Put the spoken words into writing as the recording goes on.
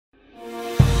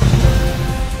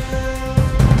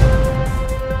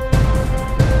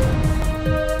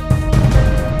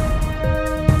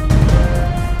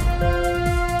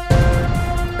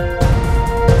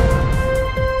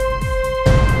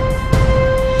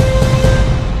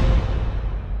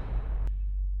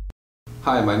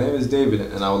Hi, my name is David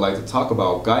and I would like to talk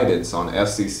about guidance on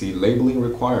FCC labeling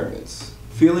requirements.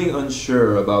 Feeling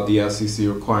unsure about the FCC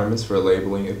requirements for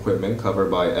labeling equipment covered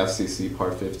by FCC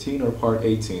Part 15 or Part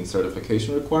 18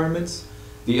 certification requirements?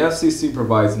 The FCC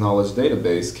provides knowledge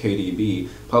database, KDB,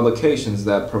 publications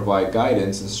that provide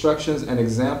guidance, instructions, and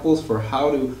examples for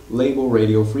how to label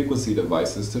radio frequency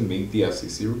devices to meet the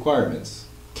FCC requirements.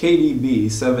 KDB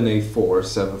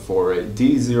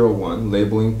 784748D01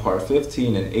 Labeling Part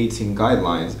 15 and 18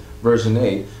 Guidelines, version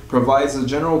 8, provides a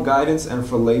general guidance and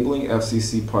for labeling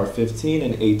FCC Part 15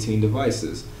 and 18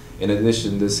 devices. In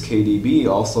addition, this KDB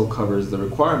also covers the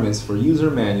requirements for user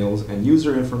manuals and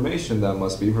user information that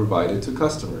must be provided to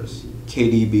customers.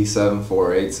 KDB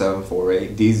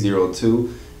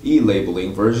 748748D02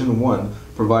 E-Labeling version 1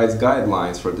 provides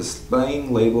guidelines for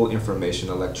displaying label information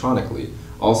electronically,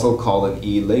 also called an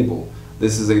e-label.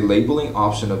 This is a labeling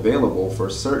option available for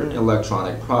certain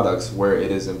electronic products where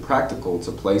it is impractical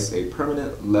to place a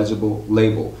permanent legible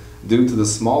label due to the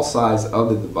small size of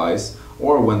the device,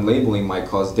 or when labeling might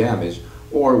cause damage,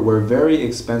 or where very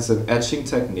expensive etching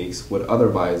techniques would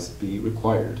otherwise be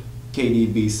required.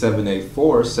 KDB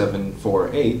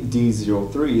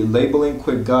 784748D03 Labeling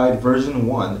Quick Guide version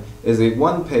 1 is a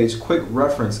one-page quick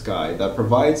reference guide that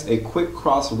provides a quick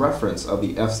cross-reference of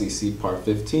the FCC Part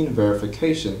 15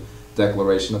 verification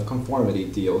Declaration of Conformity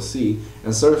DOC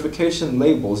and certification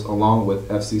labels along with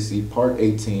FCC Part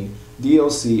 18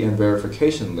 DOC and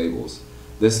verification labels.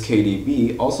 This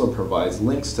KDB also provides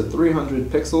links to 300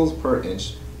 pixels per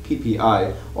inch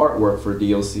PPI artwork for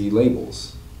DOC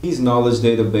labels. These knowledge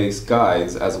database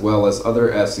guides, as well as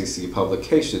other FCC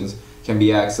publications, can be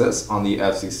accessed on the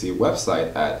FCC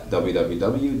website at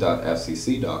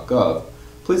www.fcc.gov.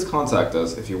 Please contact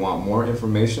us if you want more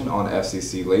information on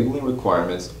FCC labeling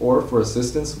requirements or for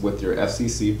assistance with your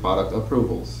FCC product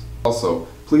approvals. Also,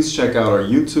 please check out our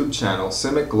YouTube channel,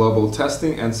 SIEMIC Global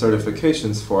Testing and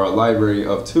Certifications, for our library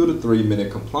of 2 to 3 minute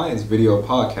compliance video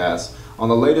podcasts on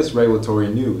the latest regulatory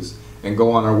news, and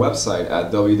go on our website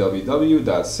at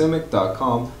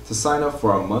www.siemic.com to sign up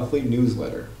for our monthly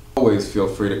newsletter. Always feel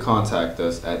free to contact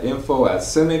us at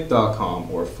info@siemic.com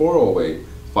or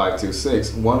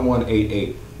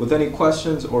 408-526-1188 with any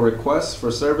questions or requests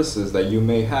for services that you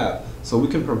may have, so we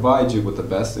can provide you with the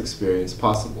best experience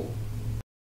possible.